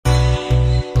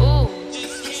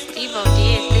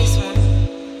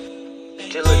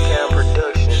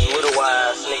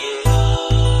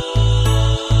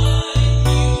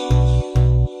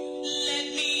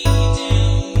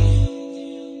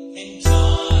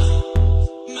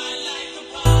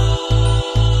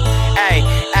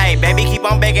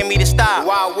keep on begging me to stop.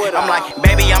 Why would I? I'm like,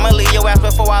 baby, I'ma leave your ass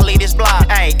before I leave this block.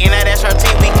 Hey, in that SRT,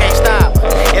 we can't stop.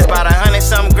 It's about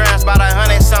 100-something grams, about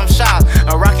 100-something shots.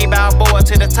 A Rocky Balboa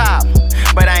to the top.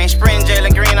 But I ain't sprinting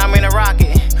Jalen Green, I'm in a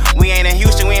rocket. We ain't in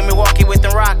Houston, we in Milwaukee with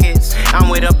them Rockets. I'm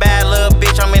with a bad little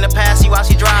bitch, I'm in the past, see while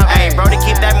she driving. Hey, Brody,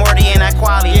 keep that Morty and that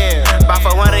quality. Yeah. About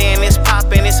 400 and it's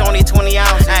poppin', it's only 20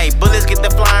 ounces. Hey, bullets get the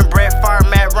flying, Brett Favre,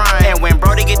 Matt Ryan. And when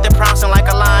Brody get the pouncing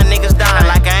like a lion, niggas dying.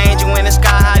 Like an angel in the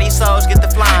sky, how these souls get the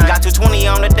flying. Got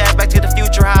 220 on the dash, back to the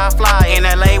future, how I fly. In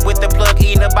LA with the plug,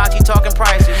 eating hibachi, talking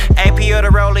prices. AP or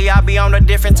the rollie, I be on a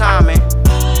different timing.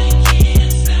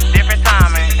 Different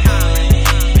timing.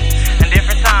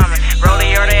 Different timing.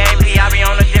 Rollie or the AP, I be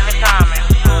on a different timing.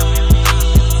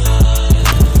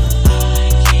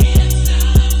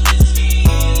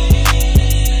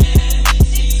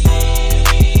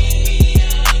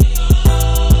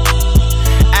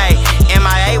 Hey,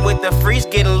 MIA with the freeze,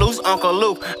 getting loose, Uncle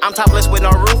Luke. I'm topless with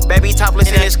no roof, baby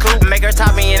topless in his coupe. Make her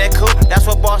top me in that coupe, that's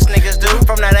what boss niggas do.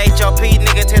 From that HOP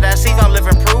nigga to that seat, I'm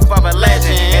living proof of a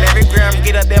legend. And every gram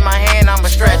get up in my hand, I'ma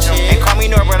stretch him. And call me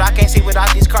Norbert, I can't see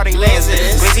without these Cardi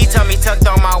lenses. Busy tummy tucked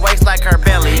on my waist like her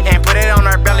belly. And put it on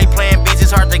her belly, playing beats,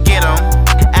 it's hard to get them.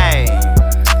 Ayy,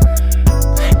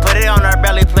 put it on her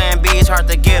belly, playing beats, hard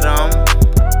to get them.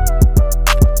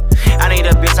 I need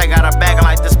a bitch, I got a bag, I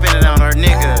like to spin it on her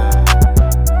nigga.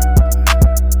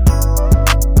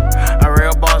 A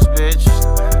real boss bitch.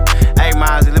 Hey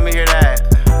Mozzie, let me hear that.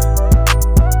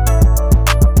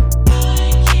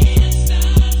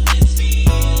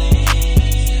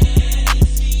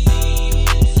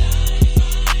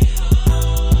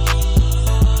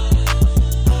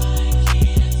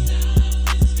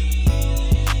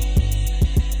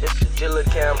 This is Jilla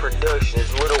Cam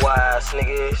Productions, Little Wise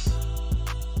niggas.